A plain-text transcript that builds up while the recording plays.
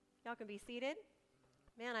Y'all can be seated.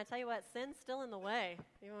 Man, I tell you what, sin's still in the way,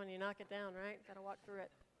 even when you knock it down, right? Got to walk through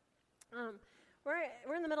it.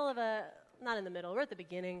 We're in the middle of not in the middle, we're at the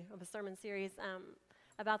beginning of a sermon series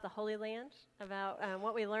about the Holy Land, about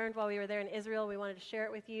what we learned while we were there in Israel. We wanted to share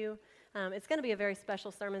it with you. It's going to be a very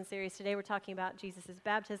special sermon series. Today we're talking about Jesus'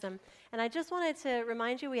 baptism. And I just wanted to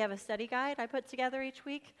remind you we have a study guide I put together each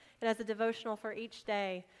week. It has a devotional for each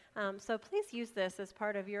day. So please use this as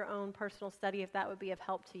part of your own personal study if that would be of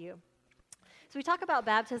help to you. So we talk about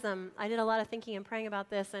baptism. I did a lot of thinking and praying about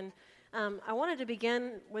this, and I wanted to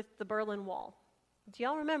begin with the Berlin Wall. Do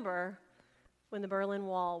y'all remember when the Berlin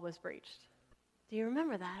Wall was breached? Do you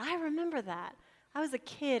remember that? I remember that. I was a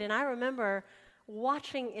kid, and I remember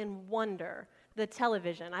watching in wonder the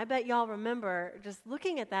television. I bet y'all remember just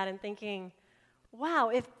looking at that and thinking, wow,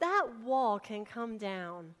 if that wall can come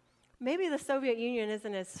down, maybe the Soviet Union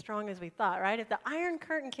isn't as strong as we thought, right? If the Iron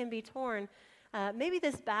Curtain can be torn, maybe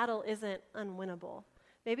this battle isn't unwinnable.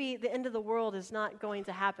 Maybe the end of the world is not going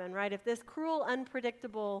to happen, right? If this cruel,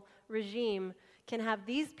 unpredictable regime can have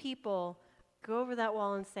these people go over that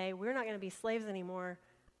wall and say, we're not going to be slaves anymore,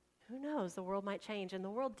 who knows? The world might change. And the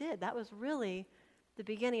world did. That was really the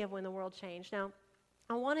beginning of when the world changed. Now,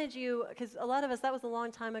 I wanted you, because a lot of us, that was a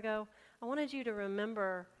long time ago, I wanted you to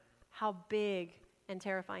remember how big and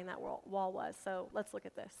terrifying that wall was. So let's look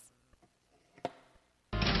at this.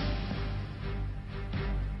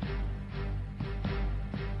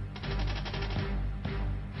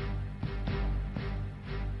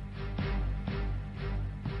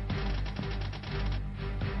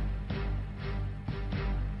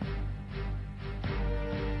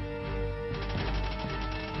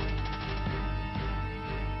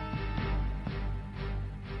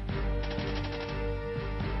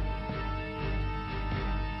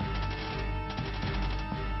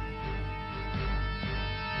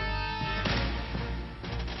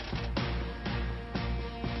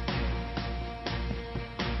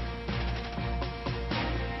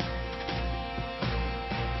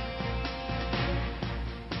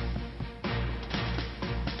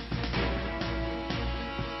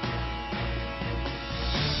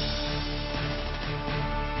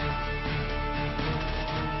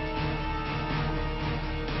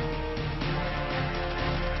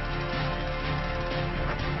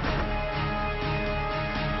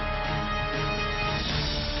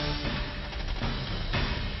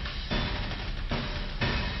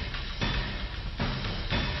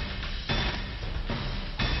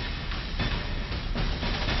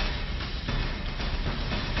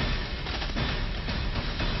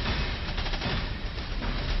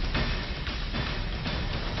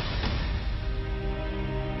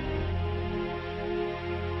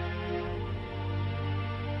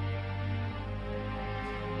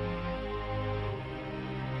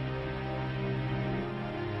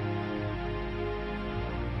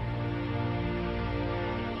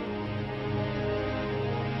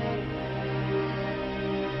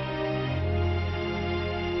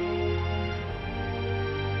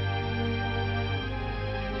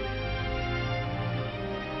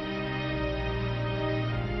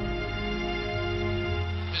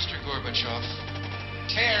 Gorbachev,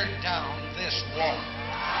 tear down this wall.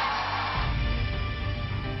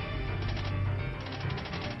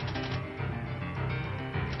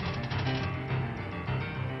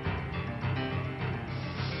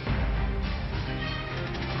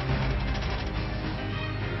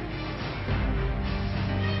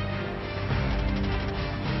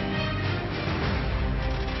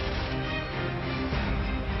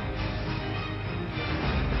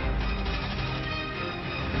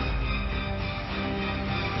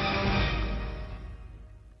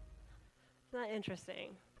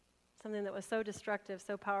 Interesting. Something that was so destructive,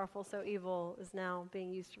 so powerful, so evil is now being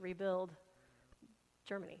used to rebuild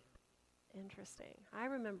Germany. Interesting. I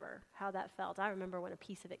remember how that felt. I remember when a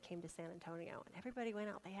piece of it came to San Antonio and everybody went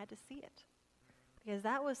out. They had to see it. Because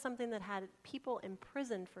that was something that had people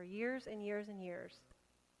imprisoned for years and years and years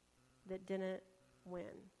that didn't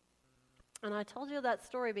win. And I told you that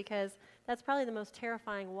story because that's probably the most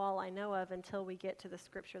terrifying wall I know of until we get to the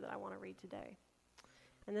scripture that I want to read today.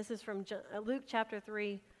 And this is from Luke chapter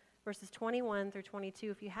 3, verses 21 through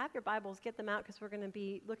 22. If you have your Bibles, get them out because we're going to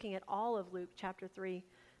be looking at all of Luke chapter 3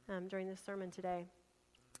 during this sermon today.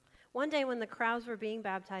 One day when the crowds were being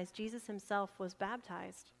baptized, Jesus himself was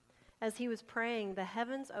baptized. As he was praying, the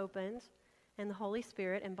heavens opened, and the Holy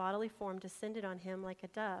Spirit in bodily form descended on him like a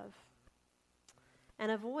dove.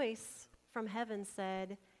 And a voice from heaven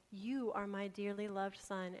said, "You are my dearly loved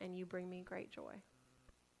Son, and you bring me great joy."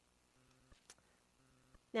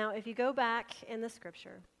 Now, if you go back in the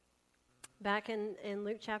scripture, back in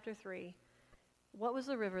Luke chapter 3, What was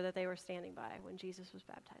the river that they were standing by when Jesus was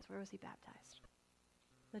baptized? Where was he baptized?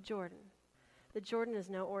 The Jordan. The Jordan is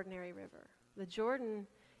no ordinary river. The Jordan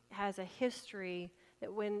has a history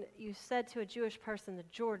that when you said to a Jewish person the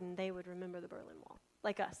Jordan, they would remember the Berlin Wall.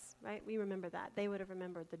 Like us, right? We remember that. They would have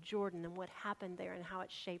remembered the Jordan and what happened there and how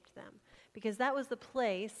it shaped them. Because that was the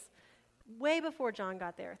place, way before John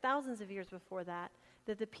got there, thousands of years before that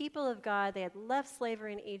the people of God, they had left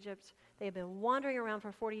slavery in Egypt. They had been wandering around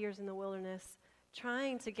for 40 years in the wilderness,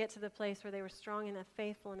 trying to get to the place where they were strong enough,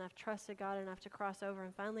 faithful enough, trusted God enough to cross over.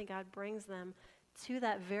 And finally, God brings them to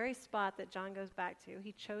that very spot that John goes back to.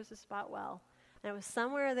 He chose the spot well. And it was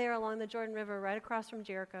somewhere there along the Jordan River, right across from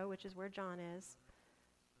Jericho, which is where John is,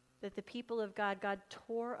 that the people of God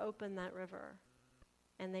tore open that river,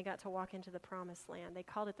 and they got to walk into the promised land. They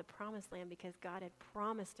called it the promised land because God had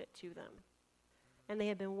promised it to them. And they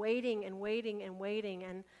had been waiting and waiting and waiting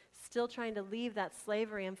and still trying to leave that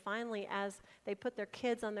slavery. And finally, as they put their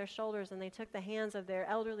kids on their shoulders and they took the hands of their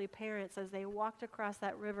elderly parents as they walked across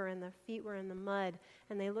that river and their feet were in the mud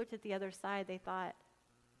and they looked at the other side, they thought,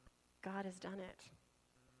 God has done it.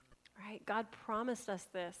 Right? God promised us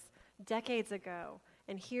this decades ago.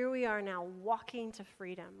 And here we are now walking to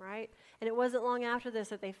freedom, right? And it wasn't long after this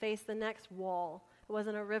that they faced the next wall. It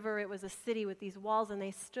wasn't a river, it was a city with these walls, and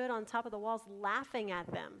they stood on top of the walls laughing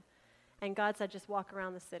at them. And God said, just walk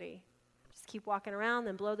around the city. Just keep walking around,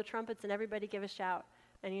 then blow the trumpets, and everybody give a shout.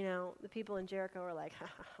 And, the people in Jericho were like,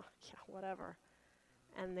 yeah, whatever.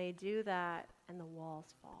 And they do that, and the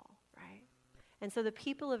walls fall, right? And so the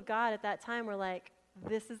people of God at that time were like,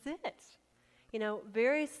 this is it.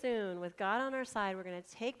 Very soon, with God on our side, we're going to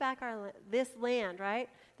take back this land, right?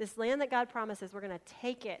 This land that God promises, we're going to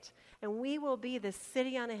take it. And we will be this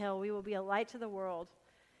city on a hill. We will be a light to the world.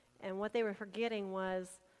 And what they were forgetting was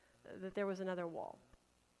that there was another wall.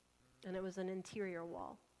 And it was an interior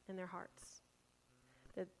wall in their hearts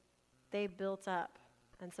that they built up.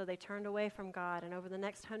 And so they turned away from God. And over the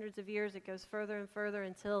next hundreds of years, it goes further and further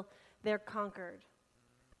until they're conquered.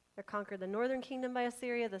 They conquered the northern kingdom by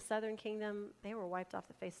Assyria, the southern kingdom. They were wiped off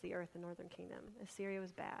the face of the earth, the northern kingdom. Assyria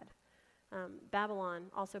was bad. Babylon,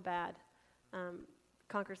 also bad,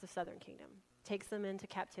 conquers the southern kingdom, takes them into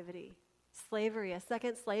captivity. Slavery, a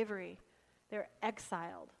second slavery. They're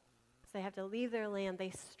exiled. So they have to leave their land.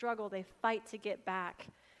 They struggle. They fight to get back.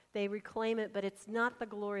 They reclaim it, but it's not the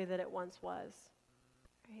glory that it once was.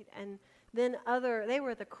 Right? And then they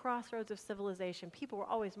were at the crossroads of civilization. People were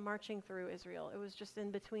always marching through Israel. It was just in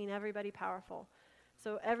between everybody powerful.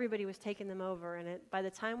 So everybody was taking them over. And by the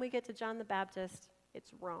time we get to John the Baptist,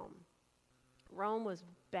 it's Rome. Rome was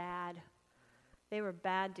bad. They were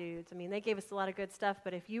bad dudes. They gave us a lot of good stuff,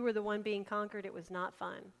 but if you were the one being conquered, it was not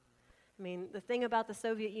fun. The thing about the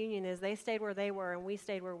Soviet Union is they stayed where they were and we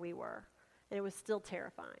stayed where we were. And it was still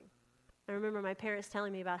terrifying. I remember my parents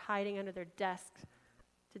telling me about hiding under their desk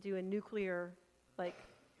to do a nuclear,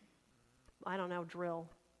 drill.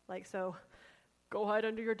 So go hide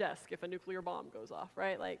under your desk if a nuclear bomb goes off,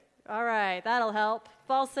 right? All right, that'll help.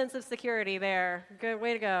 False sense of security there. Good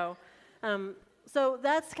way to go. So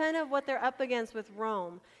that's kind of what they're up against with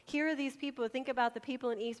Rome. Here are these people. Think about the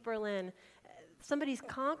people in East Berlin. Somebody's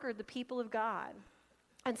conquered the people of God.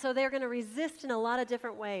 And so they're going to resist in a lot of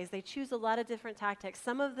different ways. They choose a lot of different tactics.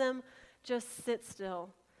 Some of them just sit still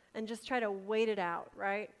and just try to wait it out,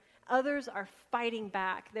 right? Others are fighting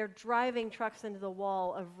back. They're driving trucks into the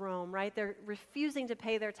wall of Rome, right? They're refusing to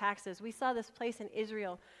pay their taxes. We saw this place in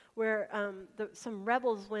Israel where some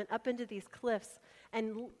rebels went up into these cliffs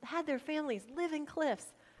and had their families live in cliffs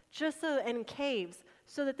and in caves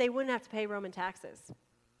so that they wouldn't have to pay Roman taxes.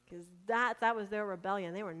 Because that was their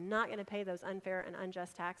rebellion. They were not going to pay those unfair and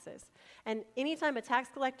unjust taxes. And anytime a tax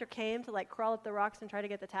collector came to crawl up the rocks and try to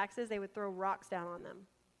get the taxes, they would throw rocks down on them.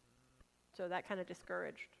 So that kind of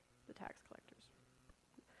discouraged the tax collectors.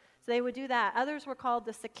 So they would do that. Others were called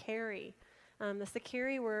the Sicarii. The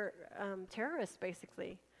Sicarii were terrorists,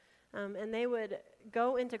 basically. And they would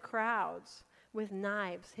go into crowds with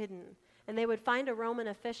knives hidden. And they would find a Roman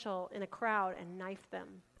official in a crowd and knife them,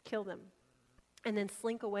 kill them, and then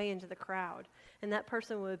slink away into the crowd. And that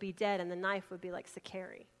person would be dead, and the knife would be like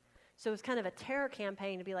Sicarii. So it was kind of a terror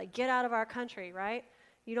campaign to be like, get out of our country, right?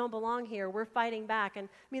 You don't belong here. We're fighting back. And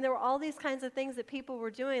there were all these kinds of things that people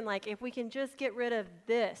were doing, like if we can just get rid of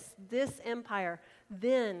this empire,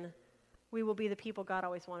 then we will be the people God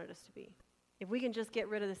always wanted us to be. If we can just get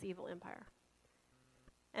rid of this evil empire.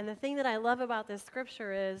 And the thing that I love about this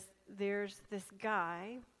scripture is there's this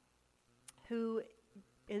guy who,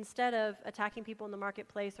 instead of attacking people in the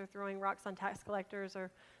marketplace or throwing rocks on tax collectors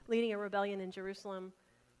or leading a rebellion in Jerusalem,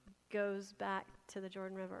 goes back to the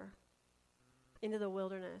Jordan River, into the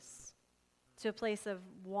wilderness, to a place of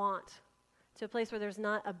want, to a place where there's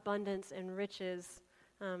not abundance and riches.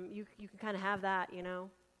 You can kind of have that, you know.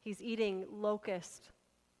 He's eating locust,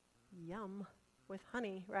 yum, with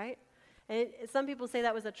honey, right? And some people say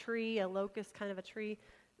that was a tree, a locust kind of a tree.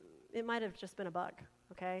 It might have just been a bug,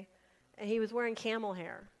 okay? And he was wearing camel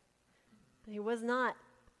hair. And he was not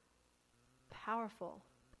powerful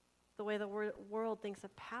the way the world thinks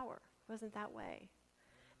of power. It wasn't that way.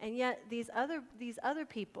 And yet these other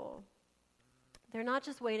people, they're not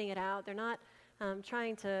just waiting it out. They're not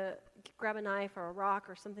trying to grab a knife or a rock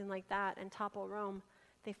or something like that and topple Rome.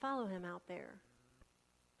 They follow him out there.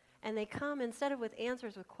 And they come, instead of with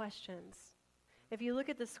answers, with questions. If you look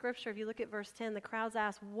at the scripture, if you look at verse 10, the crowds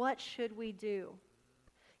ask, what should we do?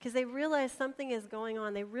 Because they realize something is going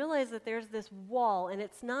on. They realize that there's this wall, and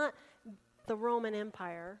it's not the Roman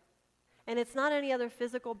Empire. And it's not any other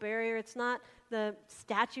physical barrier. It's not the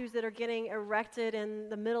statues that are getting erected in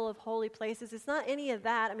the middle of holy places. It's not any of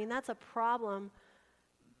that. I mean, that's a problem.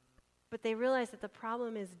 But they realize that the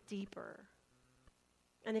problem is deeper.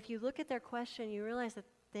 And if you look at their question, you realize that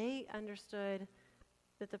they understood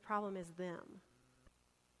that the problem is them.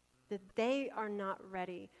 That they are not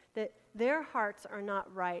ready. That their hearts are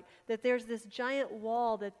not right. That there's this giant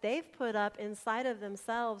wall that they've put up inside of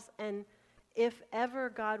themselves, and if ever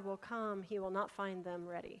God will come, he will not find them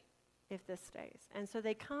ready if this stays. And so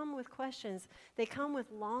they come with questions. They come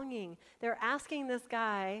with longing. They're asking this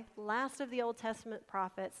guy, last of the Old Testament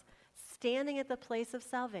prophets, standing at the place of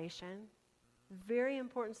salvation, very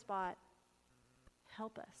important spot,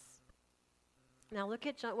 help us. Now look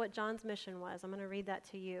at what John's mission was. I'm going to read that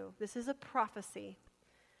to you. This is a prophecy.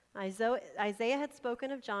 Isaiah had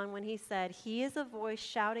spoken of John when he said, he is a voice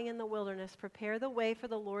shouting in the wilderness, prepare the way for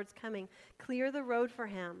the Lord's coming, clear the road for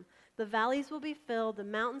him. The valleys will be filled, the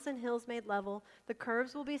mountains and hills made level, the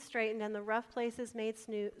curves will be straightened, and the rough places made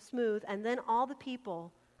smooth, and then all the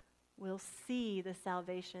people will see the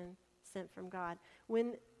salvation sent from God.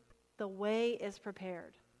 When the way is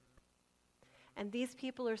prepared. And these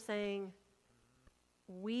people are saying,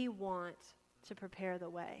 we want to prepare the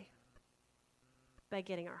way by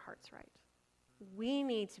getting our hearts right. We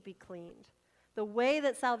need to be cleaned. The way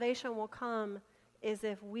that salvation will come is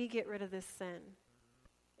if we get rid of this sin,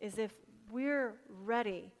 is if we're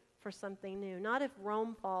ready for something new, not if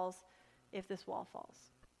Rome falls, if this wall falls.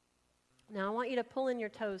 Now, I want you to pull in your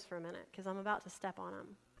toes for a minute because I'm about to step on them.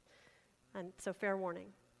 And so fair warning.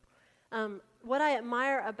 What I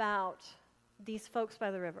admire about these folks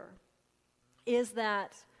by the river is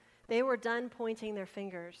that they were done pointing their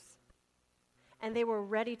fingers and they were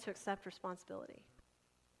ready to accept responsibility.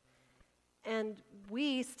 And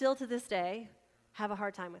we still to this day have a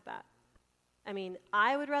hard time with that. I mean,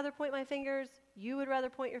 I would rather point my fingers, you would rather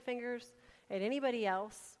point your fingers at anybody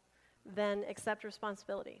else than accept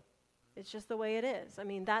responsibility. It's just the way it is. I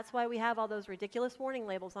mean, that's why we have all those ridiculous warning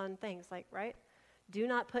labels on things like, right? Do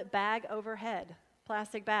not put bag overhead,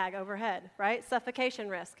 plastic bag overhead, right? Suffocation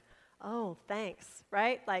risk. Oh, thanks,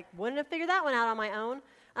 right? Like, wouldn't have figured that one out on my own.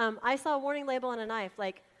 I saw a warning label on a knife,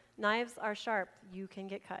 like, knives are sharp, you can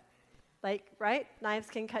get cut. Like, right? Knives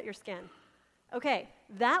can cut your skin. Okay,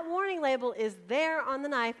 that warning label is there on the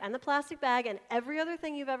knife and the plastic bag and every other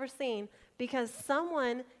thing you've ever seen because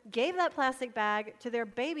someone gave that plastic bag to their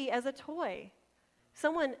baby as a toy.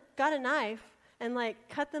 Someone got a knife and, like,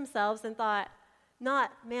 cut themselves and thought,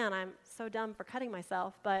 not, man, I'm so dumb for cutting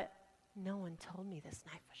myself, but no one told me this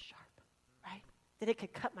knife was sharp, right? That it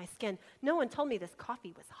could cut my skin. No one told me this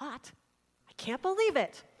coffee was hot. I can't believe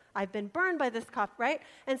it. I've been burned by this coffee, right?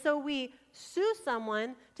 And so we sue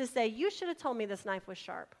someone to say, you should have told me this knife was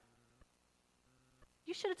sharp.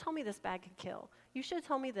 You should have told me this bag could kill. You should have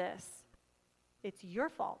told me this. It's your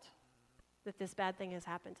fault that this bad thing has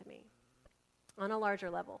happened to me. On a larger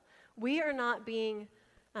level, we are not being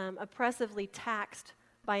oppressively taxed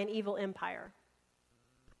by an evil empire.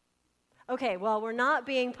 Okay, well, we're not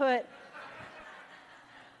being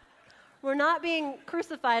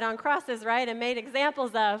crucified on crosses, right, and made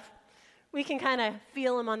examples of. We can kind of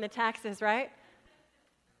feel them on the taxes, right?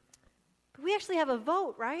 But we actually have a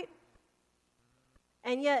vote, right?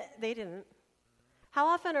 And yet they didn't. How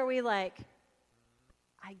often are we like,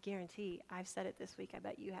 I guarantee, I've said it this week, I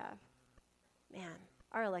bet you have. Man,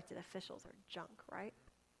 our elected officials are junk, right?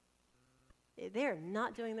 They're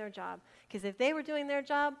not doing their job. Because if they were doing their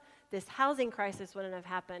job, this housing crisis wouldn't have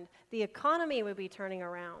happened. The economy would be turning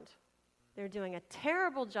around. They're doing a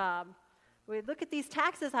terrible job. We look at these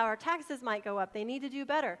taxes, how our taxes might go up. They need to do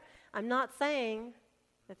better. I'm not saying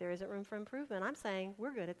that there isn't room for improvement. I'm saying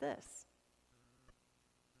we're good at this.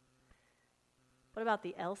 What about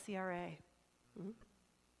the LCRA?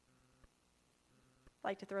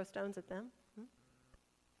 Like to throw stones at them?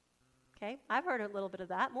 Okay, I've heard a little bit of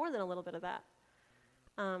that, more than a little bit of that.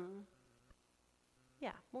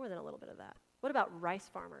 Yeah, more than a little bit of that. What about rice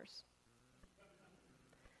farmers?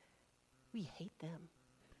 We hate them.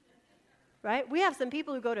 Right? We have some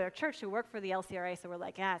people who go to our church who work for the LCRA, so we're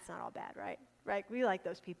like, it's not all bad, right? Right? We like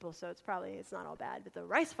those people, so it's not all bad. But the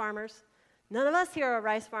rice farmers, none of us here are a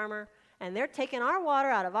rice farmer, and they're taking our water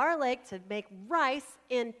out of our lake to make rice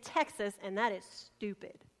in Texas, and that is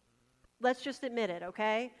stupid. Let's just admit it,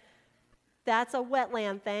 okay? That's a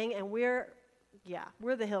wetland thing, and we're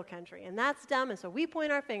the hill country, and that's dumb, and so we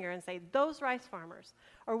point our finger and say, those rice farmers.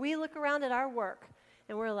 Or we look around at our work,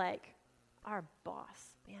 and we're like, our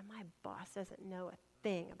boss, man, my boss doesn't know a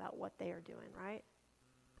thing about what they are doing, right?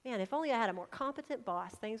 Man, if only I had a more competent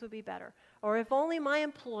boss, things would be better. Or if only my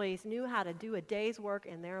employees knew how to do a day's work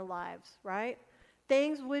in their lives, right?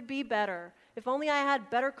 Things would be better. If only I had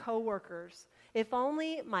better coworkers. If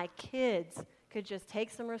only my kids could just take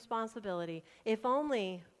some responsibility. If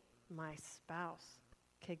only my spouse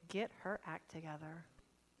could get her act together.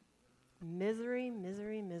 Misery,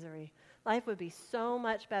 misery, misery. Life would be so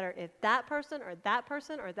much better if that person or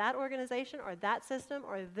that organization or that system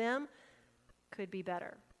or them could be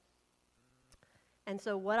better. And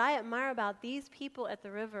so what I admire about these people at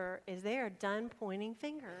the river is they are done pointing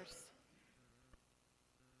fingers.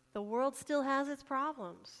 The world still has its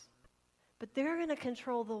problems, but they're going to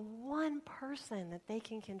control the one person that they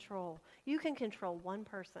can control. You can control one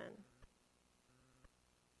person.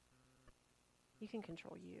 You can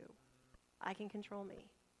control you. I can control me.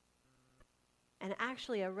 And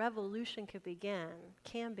actually a revolution did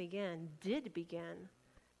begin,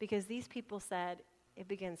 because these people said, it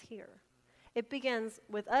begins here. It begins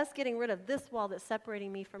with us getting rid of this wall that's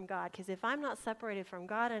separating me from God, because if I'm not separated from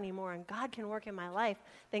God anymore and God can work in my life,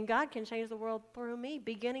 then God can change the world through me,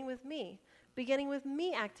 beginning with me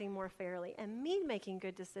acting more fairly and me making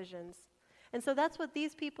good decisions. And so that's what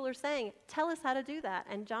these people are saying. Tell us how to do that.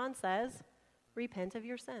 And John says, repent of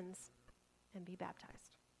your sins and be baptized.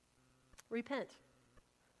 Repent.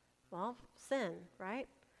 Well, sin, right?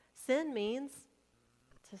 Sin means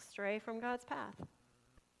to stray from God's path,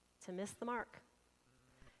 to miss the mark.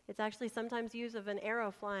 It's actually sometimes used of an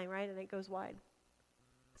arrow flying, right? And it goes wide.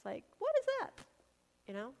 It's like, what is that?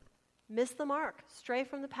 Miss the mark, stray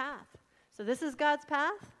from the path. So this is God's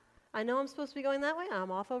path. I know I'm supposed to be going that way.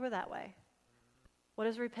 I'm off over that way. What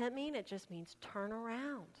does repent mean? It just means turn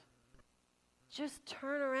around. Just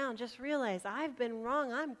turn around. Just realize I've been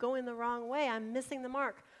wrong. I'm going the wrong way. I'm missing the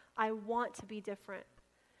mark. I want to be different.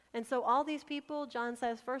 And so all these people, John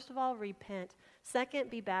says, first of all, repent. Second,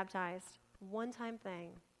 be baptized. One-time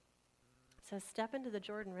thing. It says, step into the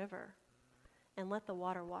Jordan River and let the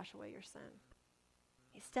water wash away your sin.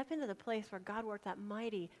 You step into the place where God worked that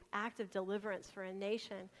mighty act of deliverance for a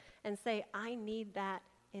nation and say, I need that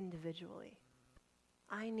individually.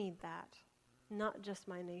 I need that. Not just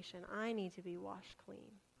my nation. I need to be washed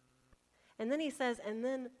clean. And then he says, and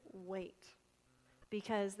then wait.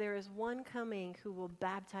 Because there is one coming who will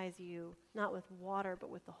baptize you, not with water, but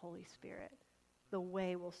with the Holy Spirit. The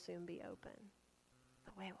way will soon be open.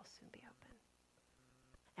 The way will soon be open.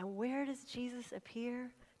 And where does Jesus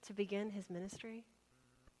appear to begin his ministry?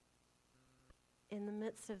 In the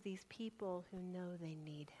midst of these people who know they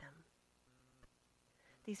need him.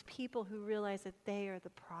 These people who realize that they are the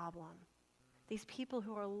problem. These people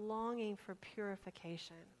who are longing for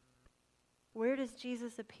purification. Where does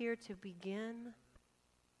Jesus appear to begin?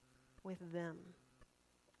 With them.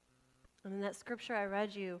 And in that scripture I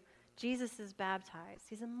read you, Jesus is baptized.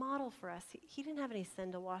 He's a model for us. He didn't have any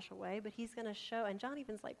sin to wash away, but he's going to show. And John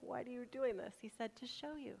even's like, why are you doing this? He said, to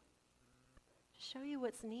show you. To show you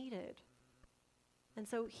what's needed. And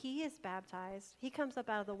so he is baptized. He comes up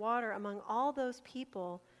out of the water among all those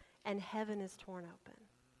people, and heaven is torn open.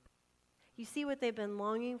 You see what they've been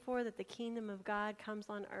longing for, that the kingdom of God comes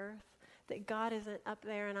on earth, that God isn't up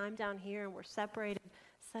there and I'm down here and we're separated.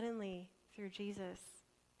 Suddenly, through Jesus,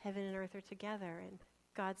 heaven and earth are together, and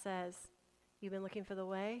God says, you've been looking for the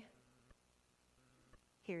way?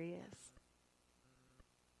 Here he is.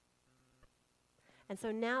 And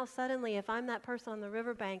so now suddenly, if I'm that person on the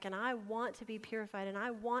riverbank and I want to be purified and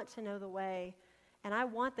I want to know the way and I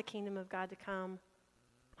want the kingdom of God to come,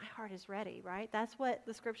 my heart is ready, right? That's what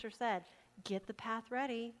the scripture said. Get the path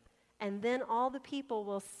ready, and then all the people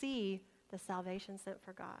will see the salvation sent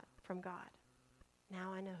from God.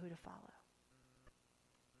 Now I know who to follow.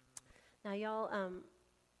 Now, y'all,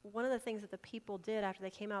 one of the things that the people did after they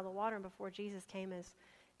came out of the water and before Jesus came is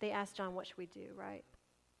they asked John, what should we do, right?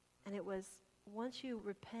 And it was, once you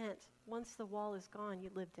repent, once the wall is gone, you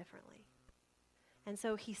live differently. And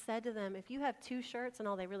so he said to them, if you have 2 shirts and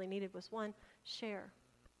all they really needed was one, share.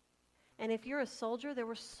 And if you're a soldier, there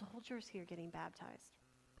were soldiers here getting baptized.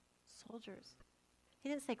 Soldiers. He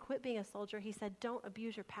didn't say quit being a soldier. He said don't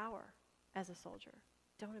abuse your power as a soldier.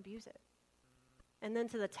 Don't abuse it. And then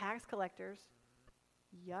to the tax collectors,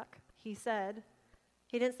 yuck, he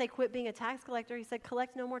didn't say quit being a tax collector. He said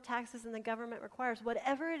collect no more taxes than the government requires.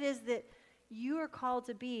 Whatever it is that you are called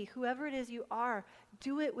to be, whoever it is you are,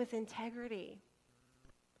 do it with integrity.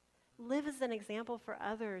 Live as an example for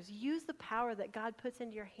others. Use the power that God puts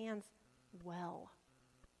into your hands well.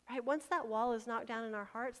 Right? Once that wall is knocked down in our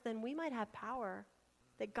hearts, then we might have power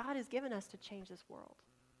that God has given us to change this world.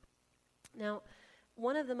 Now,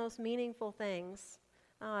 one of the most meaningful things,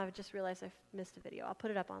 I've just realized I missed a video. I'll put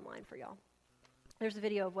it up online for y'all. There's a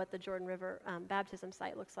video of what the Jordan River baptism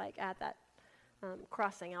site looks like at that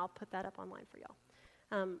crossing. I'll put that up online for y'all.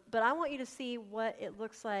 But I want you to see what it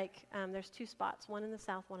looks like. There's two spots, one in the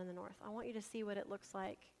south, one in the north. I want you to see what it looks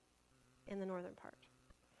like in the northern part,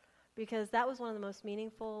 because that was one of the most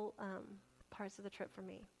meaningful parts of the trip for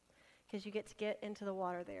me, because you get into the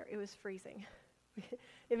water there. It was freezing.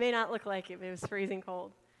 It may not look like it, but it was freezing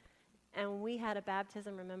cold. And we had a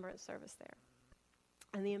baptism remembrance service there.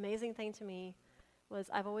 And the amazing thing to me was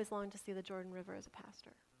I've always longed to see the Jordan River as a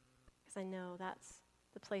pastor, because I know that's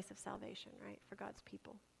the place of salvation, right, for God's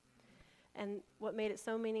people. And what made it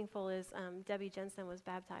so meaningful is Debbie Jensen was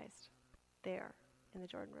baptized there in the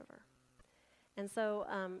Jordan River. And so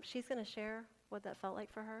she's going to share what that felt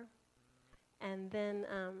like for her. And then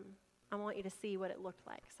I want you to see what it looked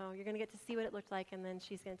like. So you're going to get to see what it looked like, and then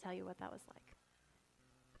she's going to tell you what that was like.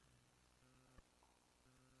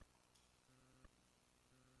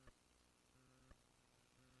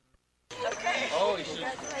 Okay. Oh, you should.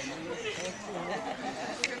 Remember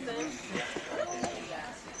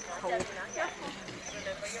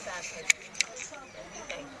your baptism. Be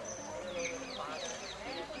thankful. In the name of the Father.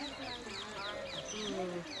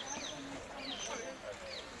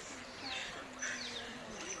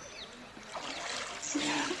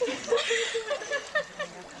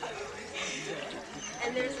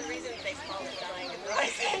 And there's a reason they call it dying and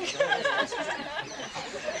rising. Do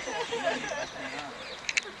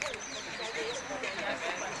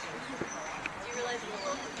you realize in the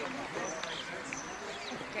world that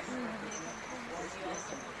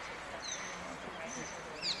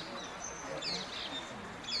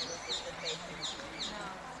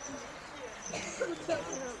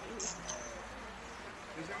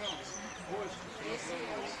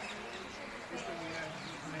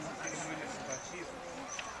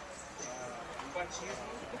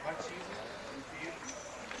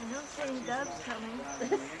I don't see any doves coming.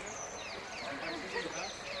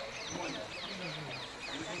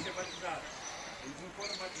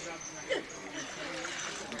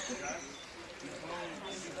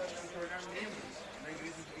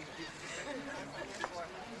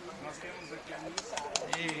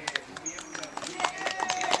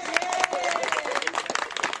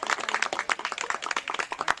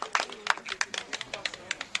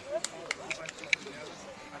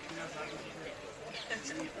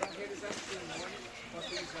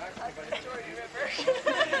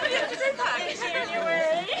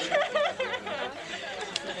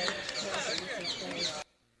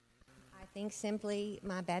 I think simply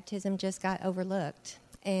my baptism just got overlooked,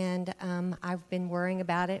 and I've been worrying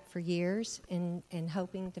about it for years and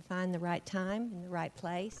hoping to find the right time and the right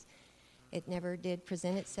place. It never did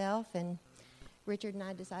present itself, and Richard and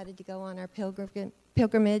I decided to go on our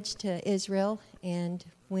pilgrimage to Israel, and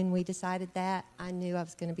when we decided that, I knew I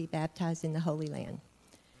was going to be baptized in the Holy Land.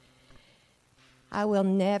 I will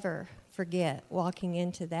never forget walking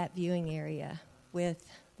into that viewing area with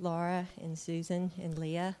Laura and Susan and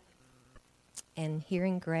Leah and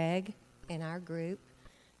hearing Greg and our group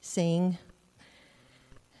sing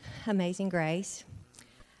Amazing Grace.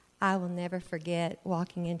 I will never forget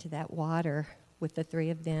walking into that water with the three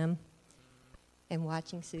of them and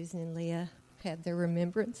watching Susan and Leah have their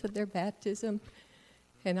remembrance of their baptism.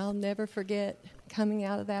 And I'll never forget coming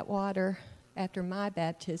out of that water after my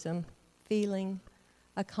baptism, feeling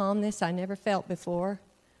a calmness I never felt before,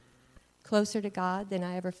 closer to God than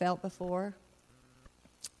I ever felt before.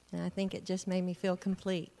 And I think it just made me feel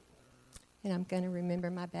complete. And I'm going to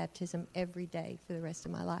remember my baptism every day for the rest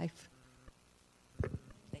of my life.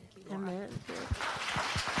 Thank you, Laura.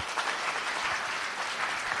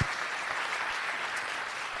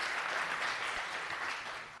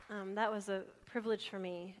 Amen. That was a privilege for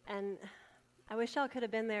me, and I wish y'all could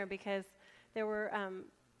have been there, because there were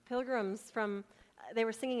pilgrims they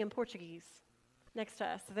were singing in Portuguese next to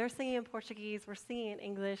us. So they're singing in Portuguese, we're singing in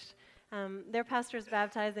English. Their pastor's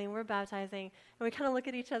baptizing, we're baptizing, and we kind of look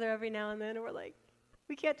at each other every now and then, and we're like,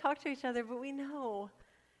 we can't talk to each other, but we know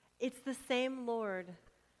It's the same Lord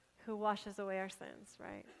who washes away our sins,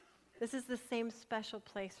 right? This is the same special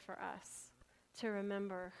place for us to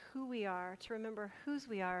remember who we are, to remember whose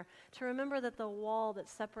we are, to remember that the wall that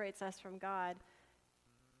separates us from God,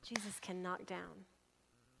 Jesus can knock down.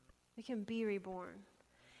 We can be reborn.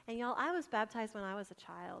 And y'all, I was baptized when I was a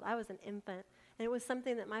child. I was an infant. And it was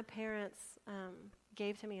something that my parents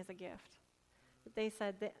gave to me as a gift. They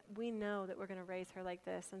said that we know that we're going to raise her like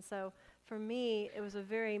this. And so for me, it was a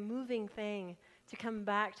very moving thing to come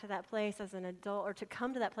back to that place as an adult, or to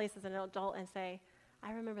come to that place as an adult and say,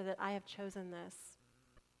 I remember that I have chosen this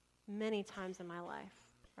many times in my life,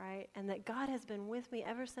 right? And that God has been with me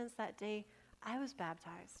ever since that day I was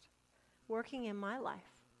baptized, working in my life,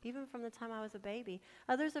 even from the time I was a baby.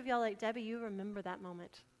 Others of y'all, like Debbie, you remember that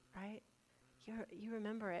moment, right? You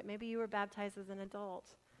remember it. Maybe you were baptized as an adult,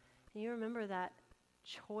 and you remember that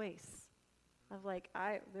choice of like,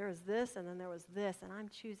 there was this, and then there was this, and I'm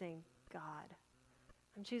choosing God.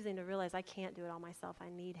 I'm choosing to realize I can't do it all myself. I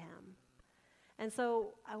need him. And so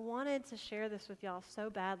I wanted to share this with y'all so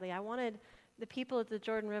badly. I wanted the people at the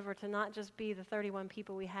Jordan River to not just be the 31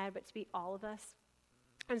 people we had, but to be all of us.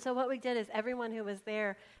 And so what we did is everyone who was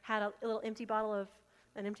there had a little empty bottle,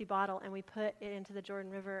 and we put it into the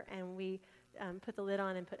Jordan River, and we put the lid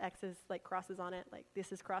on and put X's, like crosses on it, like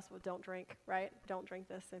this is cross, well, don't drink, right? Don't drink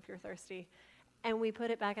this if you're thirsty. And we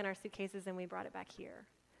put it back in our suitcases, and we brought it back here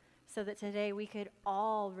so that today we could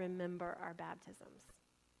all remember our baptisms,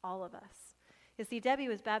 all of us. You see, Debbie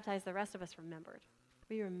was baptized, the rest of us remembered.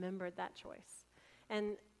 We remembered that choice.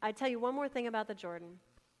 And I tell you one more thing about the Jordan.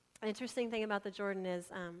 An interesting thing about the Jordan is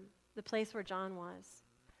the place where John was.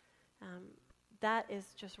 That is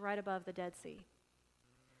just right above the Dead Sea.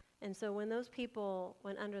 And so when those people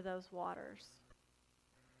went under those waters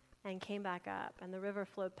and came back up and the river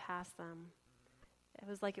flowed past them, it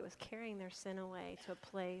was like it was carrying their sin away to a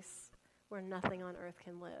place where nothing on earth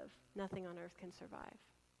can live, nothing on earth can survive.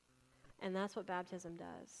 And that's what baptism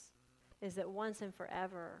does, is that once and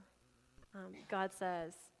forever, God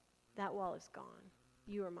says, that wall is gone.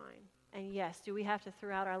 You are mine. And yes, do we have to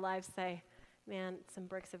throughout our lives say, man, some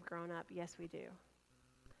bricks have grown up? Yes, we do.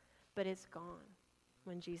 But it's gone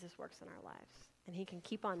when Jesus works in our lives. And he can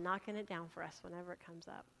keep on knocking it down for us whenever it comes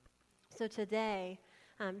up. So today,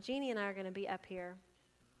 Jeannie and I are going to be up here,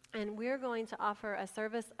 and we're going to offer a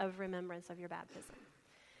service of remembrance of your baptism.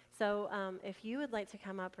 So if you would like to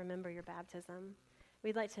come up, remember your baptism,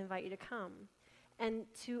 we'd like to invite you to come. And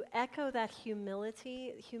to echo that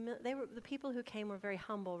humility, the people who came were very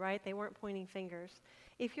humble, right? They weren't pointing fingers.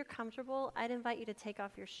 If you're comfortable, I'd invite you to take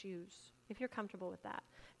off your shoes, if you're comfortable with that.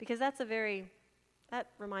 Because that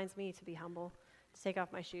reminds me to be humble, to take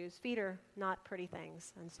off my shoes. Feet are not pretty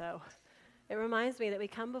things. And so it reminds me that we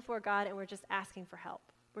come before God and we're just asking for help.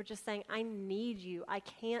 We're just saying, I need you. I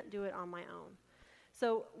can't do it on my own.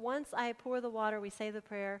 So once I pour the water, we say the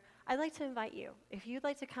prayer, I'd like to invite you. If you'd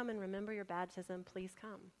like to come and remember your baptism, please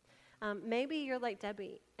come. Maybe you're like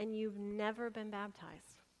Debbie and you've never been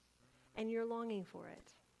baptized and you're longing for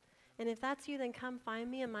it. And if that's you, then come find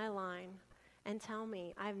me in my line and tell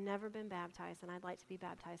me, I've never been baptized and I'd like to be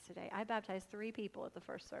baptized today. I baptized 3 people at the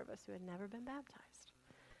first service who had never been baptized.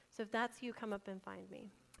 So if that's you, come up and find me.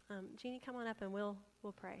 Jeannie, come on up and we'll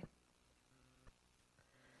pray.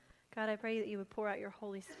 God, I pray that you would pour out your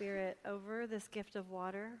Holy Spirit over this gift of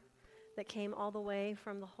water that came all the way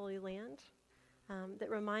from the Holy Land, that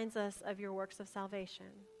reminds us of your works of salvation.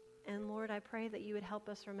 And Lord, I pray that you would help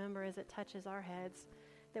us remember as it touches our heads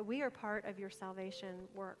that we are part of your salvation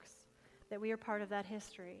works, that we are part of that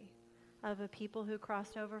history of a people who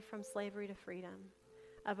crossed over from slavery to freedom,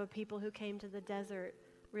 of a people who came to the desert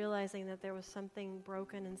realizing that there was something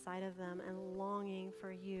broken inside of them and longing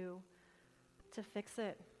for you to fix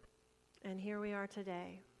it. And here we are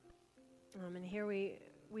today. And here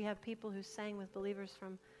we have people who sang with believers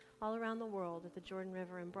from all around the world at the Jordan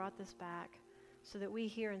River and brought this back so that we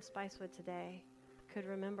here in Spicewood today could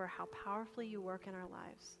remember how powerfully you work in our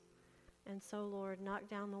lives. And so, Lord, knock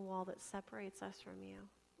down the wall that separates us from you.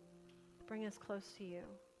 Bring us close to you.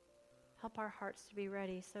 Help our hearts to be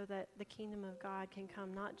ready so that the kingdom of God can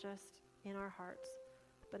come not just in our hearts,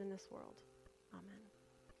 but in this world. Amen.